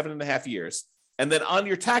 27 and a half years. And then on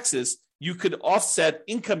your taxes, you could offset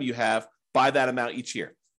income you have by that amount each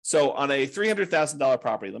year. So on a $300,000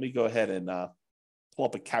 property, let me go ahead and pull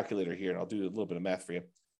up a calculator here, and I'll do a little bit of math for you.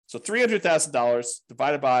 So $300,000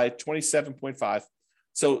 divided by 27.5.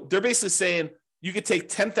 So they're basically saying you could take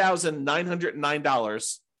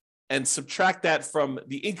 $10,909 and subtract that from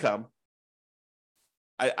the income.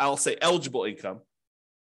 I'll say eligible income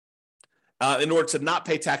in order to not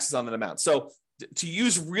pay taxes on that amount. So to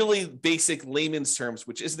use really basic layman's terms,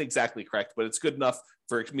 which isn't exactly correct, but it's good enough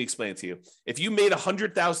for me to explain it to you. If you made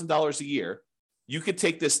 $100,000 a year, you could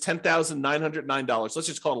take this $10,909. Let's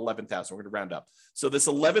just call it $11,000. We're going to round up. So this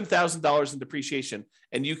 $11,000 in depreciation,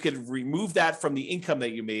 and you could remove that from the income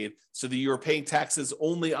that you made so that you're paying taxes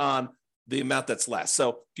only on the amount that's less. So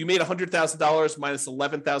if you made $100,000 minus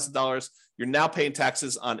 $11,000, you're now paying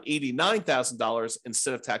taxes on $89,000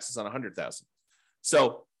 instead of taxes on $100,000.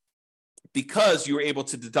 So because you were able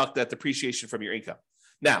to deduct that depreciation from your income.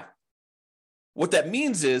 Now, what that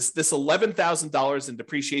means is this $11,000 in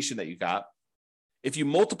depreciation that you got, if you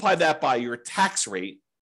multiply that by your tax rate,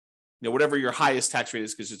 whatever your highest tax rate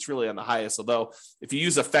is, because it's really on the highest, although if you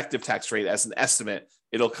use effective tax rate as an estimate,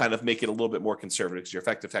 it'll kind of make it a little bit more conservative because your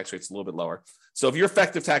effective tax rate is a little bit lower. So if your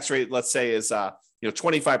effective tax rate, let's say, is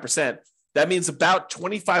 25%, that means about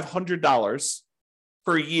 $2,500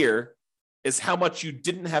 per year is how much you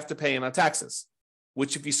didn't have to pay in on taxes,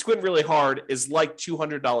 which if you squint really hard is like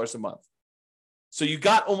 $200 a month. So you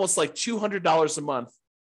got almost like $200 a month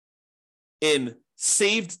in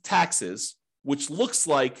saved taxes, which looks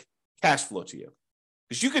like cash flow to you.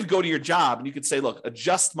 Because you could go to your job and you could say, look,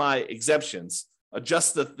 adjust my exemptions,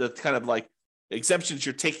 adjust the kind of like exemptions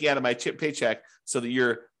you're taking out of my paycheck so that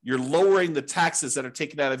you're lowering the taxes that are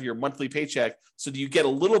taken out of your monthly paycheck so that you get a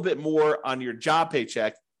little bit more on your job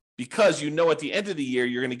paycheck, because at the end of the year,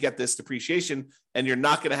 you're going to get this depreciation and you're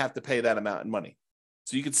not going to have to pay that amount in money.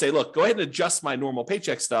 So you could say, look, go ahead and adjust my normal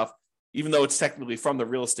paycheck stuff, even though it's technically from the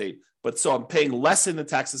real estate. But so I'm paying less in the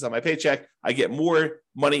taxes on my paycheck. I get more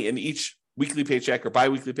money in each weekly paycheck or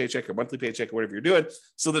biweekly paycheck or monthly paycheck or whatever you're doing,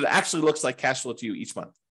 so that it actually looks like cash flow to you each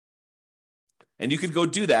month. And you could go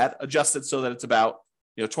do that, adjust it so that it's about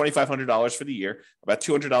 $2,500 for the year, about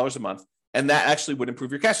 $200 a month. And that actually would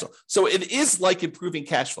improve your cash flow. So it is like improving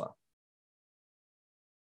cash flow,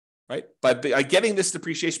 right? By getting this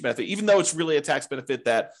depreciation benefit, even though it's really a tax benefit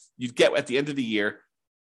that you'd get at the end of the year,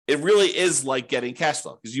 it really is like getting cash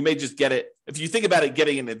flow, because you may just get it. If you think about it,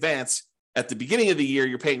 getting in advance at the beginning of the year,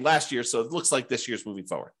 you're paying last year. So it looks like this year's moving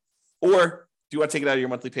forward. Or if you want to take it out of your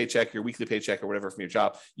monthly paycheck, your weekly paycheck or whatever from your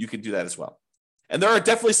job, you can do that as well. And there are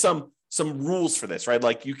definitely some rules for this, right?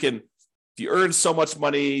 Like if you earn so much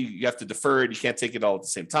money, you have to defer it. You can't take it all at the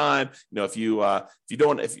same time. If you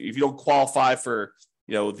don't qualify for,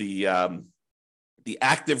 the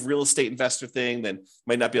active real estate investor thing, then you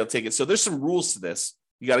might not be able to take it. So there's some rules to this.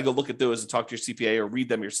 You got to go look at those and talk to your CPA or read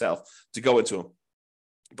them yourself to go into them.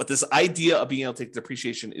 But this idea of being able to take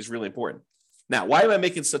depreciation is really important. Now, why am I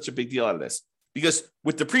making such a big deal out of this? Because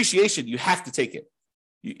with depreciation, you have to take it.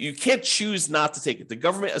 You can't choose not to take it. The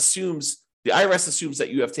IRS assumes that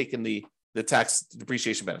you have taken the tax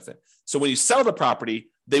depreciation benefit. So when you sell the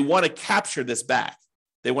property, they want to capture this back.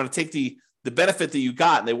 They want to take the benefit that you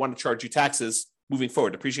got and they want to charge you taxes moving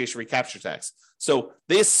forward, depreciation recapture tax. So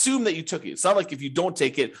they assume that you took it. It's not like if you don't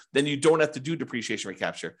take it, then you don't have to do depreciation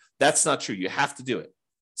recapture. That's not true. You have to do it.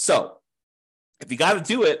 So if you got to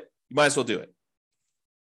do it, you might as well do it.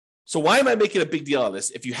 So why am I making a big deal of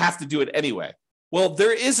this if you have to do it anyway? Well,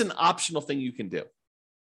 there is an optional thing you can do.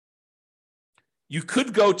 You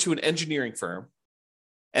could go to an engineering firm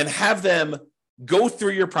and have them go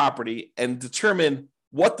through your property and determine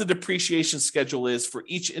what the depreciation schedule is for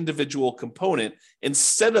each individual component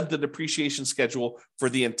instead of the depreciation schedule for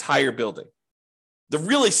the entire building. The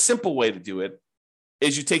really simple way to do it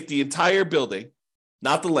is you take the entire building,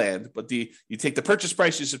 not the land, but you take the purchase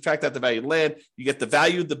price, you subtract out the value of the land, you get the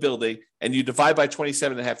value of the building, and you divide by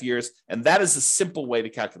 27 and a half years, and that is a simple way to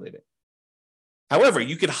calculate it. However,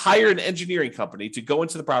 you could hire an engineering company to go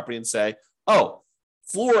into the property and say, oh,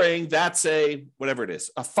 flooring, that's a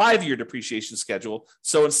 5-year depreciation schedule.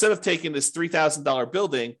 So instead of taking this $3,000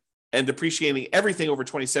 building and depreciating everything over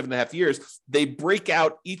 27 and a half years, they break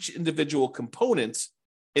out each individual component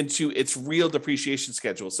into its real depreciation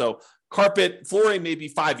schedule. So flooring may be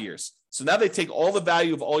 5 years. So now they take all the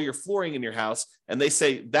value of all your flooring in your house and they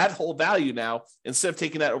say that whole value now, instead of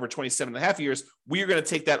taking that over 27 and a half years, we are going to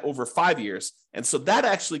take that over 5 years. And so that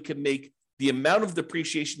actually can make the amount of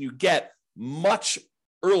depreciation you get much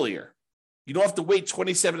earlier. You don't have to wait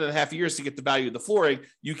 27 and a half years to get the value of the flooring.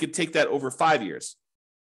 You can take that over 5 years,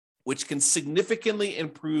 which can significantly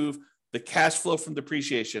improve the cash flow from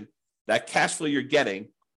depreciation, that cash flow you're getting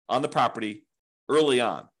on the property early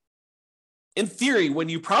on. In theory, when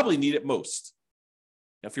you probably need it most.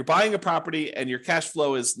 Now, if you're buying a property and your cash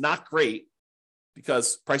flow is not great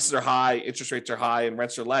because prices are high, interest rates are high, and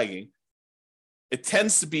rents are lagging, it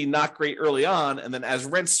tends to be not great early on. And then as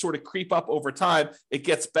rents sort of creep up over time, it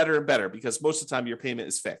gets better and better because most of the time your payment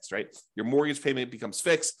is fixed, right? Your mortgage payment becomes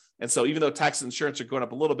fixed. And so even though tax and insurance are going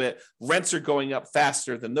up a little bit, rents are going up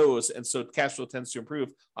faster than those. And so cash flow tends to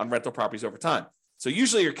improve on rental properties over time. So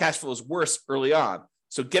usually your cash flow is worse early on.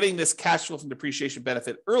 So getting this cash flow from depreciation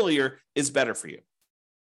benefit earlier is better for you.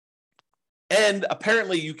 And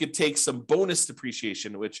apparently you could take some bonus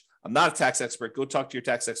depreciation, which I'm not a tax expert. Go talk to your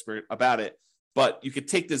tax expert about it. But you could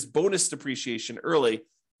take this bonus depreciation early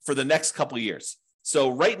for the next couple of years. So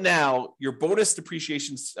right now, your bonus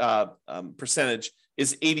depreciation percentage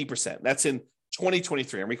is 80%. That's in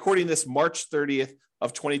 2023. I'm recording this March 30th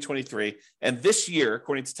of 2023. And this year,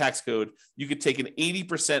 according to tax code, you could take an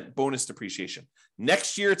 80% bonus depreciation.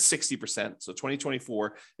 Next year, it's 60%. So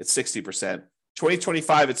 2024, it's 60%.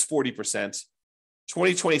 2025, it's 40%.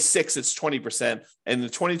 2026, it's 20%. And in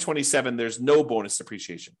 2027, there's no bonus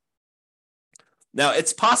depreciation. Now,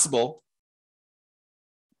 it's possible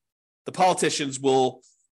the politicians will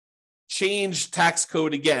change tax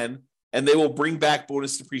code again, and they will bring back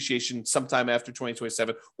bonus depreciation sometime after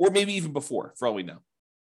 2027, or maybe even before, for all we know,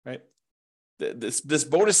 right? This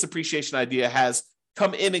bonus depreciation idea has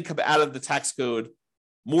come in and come out of the tax code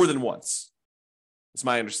more than once. It's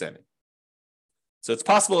my understanding. So it's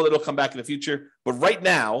possible that it'll come back in the future, but right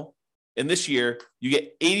now, in this year, you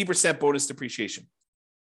get 80% bonus depreciation.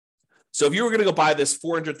 So if you were going to go buy this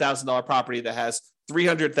 $400,000 property that has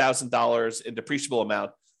 $300,000 in depreciable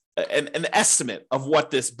amount, an estimate of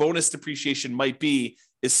what this bonus depreciation might be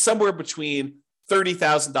is somewhere between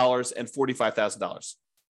 $30,000 and $45,000.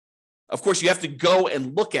 Of course, you have to go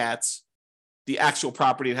and look at the actual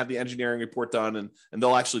property and have the engineering report done, and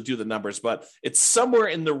they'll actually do the numbers. But it's somewhere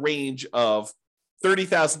in the range of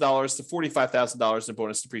 $30,000 to $45,000 in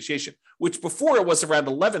bonus depreciation, which before it was around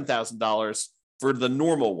 $11,000 for the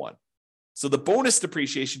normal one. So the bonus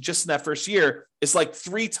depreciation just in that first year is like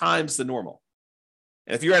 3 times the normal.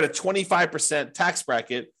 And if you're at a 25% tax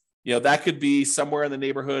bracket, that could be somewhere in the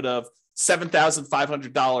neighborhood of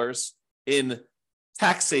 $7,500 in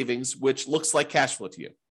tax savings, which looks like cash flow to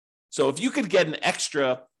you. So if you could get an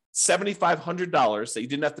extra $7,500 that you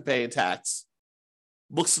didn't have to pay in tax,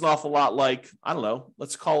 looks an awful lot like, I don't know,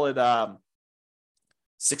 let's call it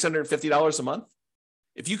 $650 a month.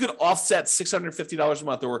 If you could offset $650 a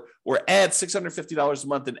month or add $650 a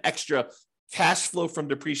month in extra cash flow from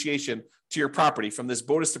depreciation to your property from this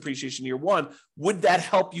bonus depreciation year one, would that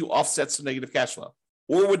help you offset some negative cash flow?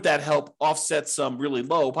 Or would that help offset some really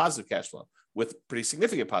low positive cash flow with pretty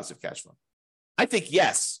significant positive cash flow? I think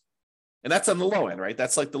yes. And that's on the low end, right?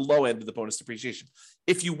 That's like the low end of the bonus depreciation.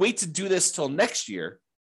 If you wait to do this till next year,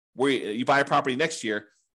 where you buy a property next year,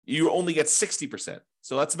 you only get 60%.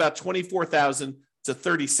 So that's about $24,000 to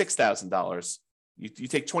 $36,000. You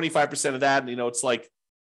take 25% of that, and it's like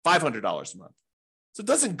 $500 a month. So it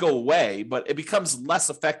doesn't go away, but it becomes less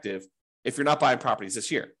effective if you're not buying properties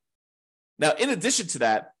this year. Now, in addition to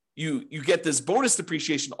that, you get this bonus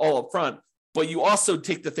depreciation all up front, but you also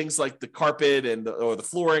take the things like the carpet or the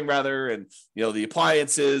flooring rather, and the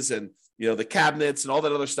appliances and the cabinets and all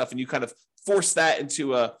that other stuff, and you kind of force that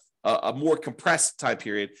into a more compressed time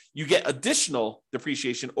period. You get additional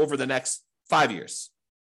depreciation over the next 5 years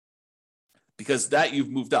because that you've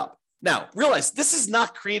moved up. Now, realize this is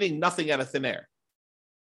not creating nothing out of thin air.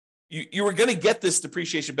 You were going to get this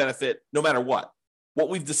depreciation benefit no matter what. What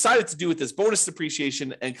we've decided to do with this bonus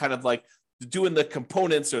depreciation and kind of like doing the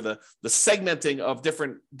components or the segmenting of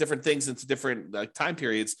different things into different time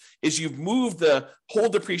periods is you've moved the whole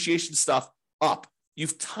depreciation stuff up.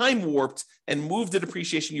 You've time warped and moved the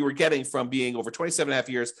depreciation you were getting from being over 27 and a half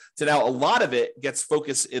years to now a lot of it gets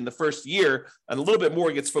focused in the first year and a little bit more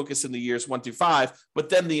gets focused in the years 1 through 5. But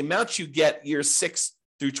then the amount you get years 6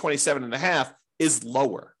 through 27 and a half is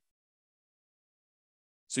lower.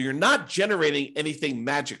 So you're not generating anything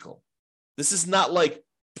magical. This is not like,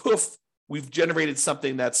 poof, we've generated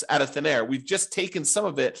something that's out of thin air. We've just taken some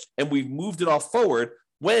of it and we've moved it all forward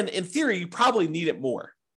when, in theory, you probably need it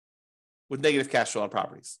more with negative cash flow on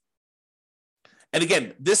properties. And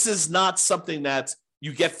again, this is not something that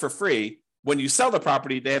you get for free. When you sell the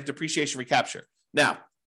property, they have depreciation recapture. Now,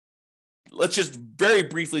 let's just very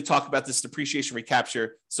briefly talk about this depreciation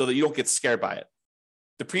recapture so that you don't get scared by it.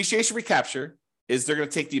 Depreciation recapture is they're going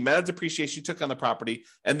to take the amount of depreciation you took on the property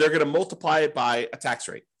and they're going to multiply it by a tax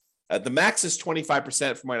rate. The max is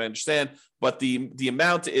 25% from what I understand, but the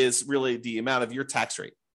amount is really the amount of your tax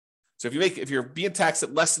rate. So if you're being taxed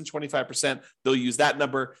at less than 25%, they'll use that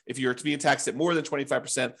number. If you're being taxed at more than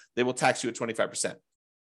 25%, they will tax you at 25%.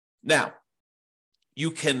 Now, you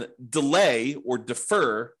can delay or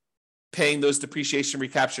defer paying those depreciation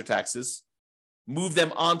recapture taxes, move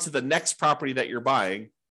them onto the next property that you're buying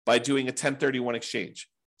by doing a 1031 exchange.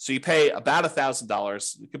 So you pay about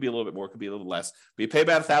 $1,000. It could be a little bit more, it could be a little less, but you pay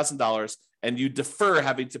about $1,000 and you defer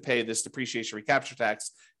having to pay this depreciation recapture tax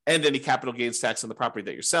and any capital gains tax on the property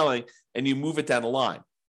that you're selling, and you move it down the line.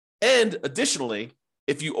 And additionally,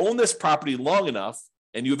 if you own this property long enough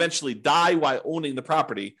and you eventually die while owning the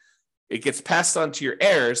property, it gets passed on to your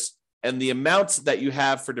heirs, and the amounts that you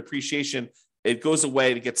have for depreciation, it goes away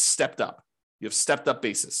and it gets stepped up. You have stepped up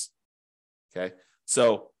basis. Okay.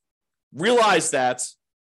 So realize that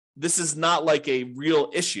this is not like a real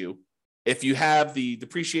issue. If you have the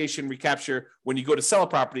depreciation recapture, when you go to sell a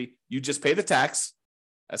property, you just pay the tax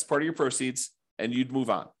as part of your proceeds and you'd move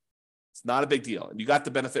on. It's not a big deal. And you got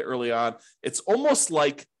the benefit early on. It's almost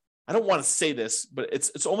like, I don't want to say this, but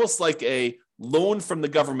it's almost like a loan from the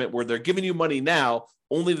government where they're giving you money now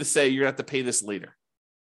only to say you're going to have to pay this later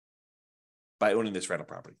by owning this rental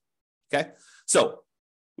property. Okay. So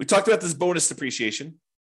we talked about this bonus depreciation.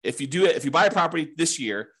 If you buy a property this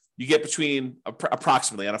year, you get between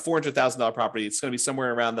approximately on a $400,000 property, it's going to be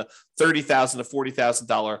somewhere around the $30,000 to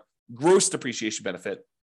 $40,000 gross depreciation benefit.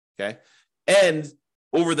 Okay. And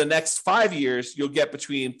over the next 5 years, you'll get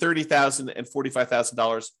between $30,000 and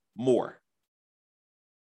 $45,000 more.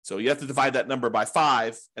 So you have to divide that number by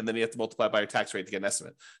 5, and then you have to multiply by your tax rate to get an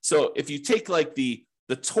estimate. So if you take like the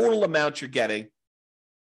total amount you're getting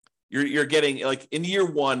like in year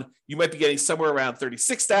one, you might be getting somewhere around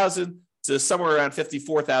 $36,000 to somewhere around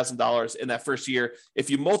 $54,000 in that first year.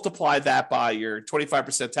 If you multiply that by your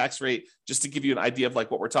 25% tax rate, just to give you an idea of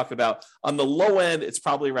like what we're talking about, on the low end, it's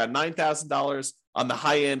probably around $9,000. On the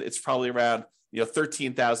high end, it's probably around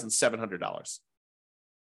 $13,700.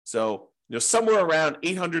 So somewhere around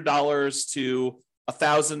 $800 to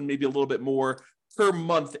 $1,000, maybe a little bit more per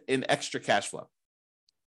month in extra cash flow.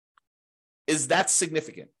 Is that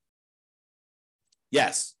significant?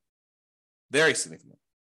 Yes, very significant.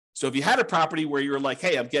 So if you had a property where you were like,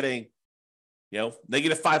 hey, I'm getting,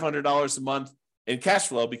 negative $500 a month in cash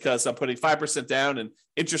flow because I'm putting 5% down and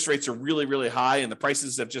interest rates are really, really high and the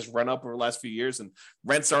prices have just run up over the last few years and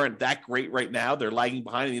rents aren't that great right now. They're lagging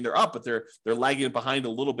behind. I mean, they're up, but they're lagging behind a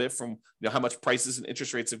little bit from how much prices and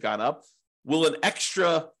interest rates have gone up. Will an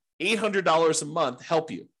extra $800 a month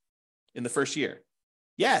help you in the first year?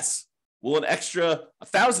 Yes. Will an extra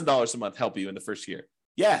 $1,000 a month help you in the first year?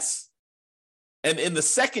 Yes. And in the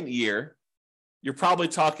second year, you're probably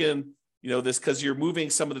talking, this because you're moving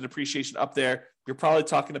some of the depreciation up there. You're probably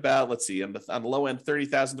talking about, let's see, on the low end,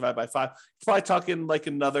 30,000 divided by 5. You're probably talking like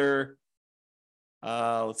another,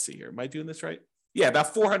 let's see here. Am I doing this right? Yeah,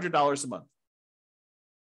 about $400 a month.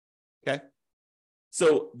 Okay.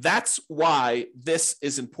 So that's why this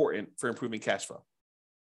is important for improving cash flow.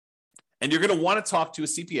 And you're going to want to talk to a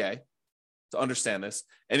CPA to understand this.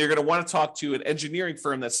 And you're going to want to talk to an engineering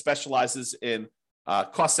firm that specializes in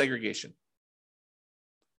cost segregation.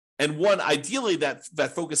 And one ideally that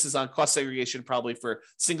focuses on cost segregation probably for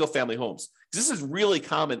single family homes. This is really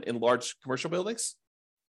common in large commercial buildings,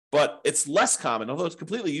 but it's less common, although it's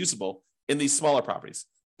completely usable in these smaller properties.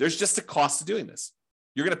 There's just a cost to doing this.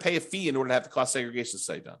 You're going to pay a fee in order to have the cost segregation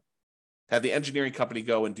study done. Have the engineering company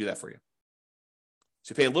go and do that for you.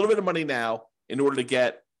 So you pay a little bit of money now in order to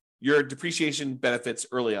get your depreciation benefits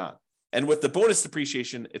early on. And with the bonus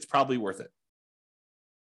depreciation, it's probably worth it.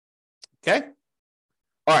 Okay?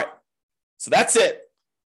 All right. So that's it.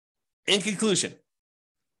 In conclusion,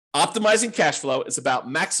 optimizing cash flow is about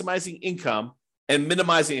maximizing income and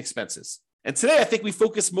minimizing expenses. And today, I think we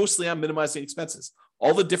focus mostly on minimizing expenses,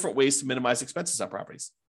 all the different ways to minimize expenses on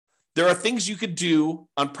properties. There are things you could do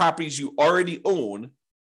on properties you already own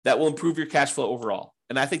that will improve your cash flow overall.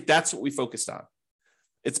 And I think that's what we focused on.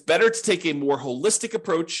 It's better to take a more holistic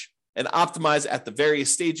approach and optimize at the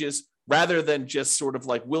various stages rather than just sort of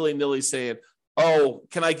like willy-nilly saying, oh,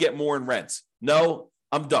 can I get more in rent? No,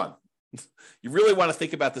 I'm done. You really want to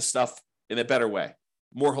think about this stuff in a better way,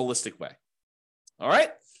 more holistic way. All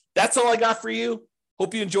right. That's all I got for you.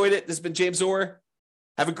 Hope you enjoyed it. This has been James Orr.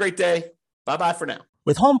 Have a great day. Bye-bye for now.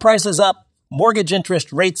 With home prices up, mortgage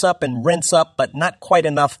interest rates up, and rents up, but not quite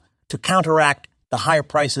enough to counteract the higher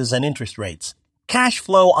prices and interest rates, cash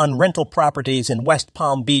flow on rental properties in West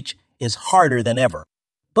Palm Beach is harder than ever.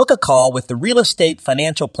 Book a call with the Real Estate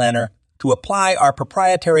Financial Planner to apply our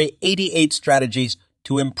proprietary 88 strategies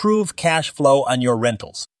to improve cash flow on your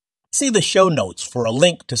rentals. See the show notes for a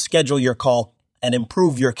link to schedule your call and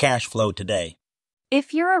improve your cash flow today.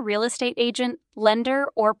 If you're a real estate agent, lender,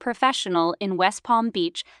 or professional in West Palm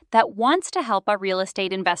Beach that wants to help our real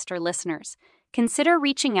estate investor listeners, consider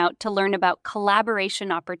reaching out to learn about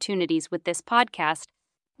collaboration opportunities with this podcast.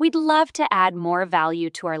 We'd love to add more value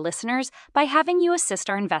to our listeners by having you assist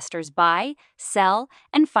our investors buy, sell,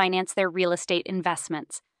 and finance their real estate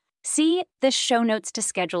investments. See the show notes to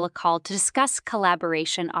schedule a call to discuss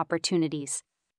collaboration opportunities.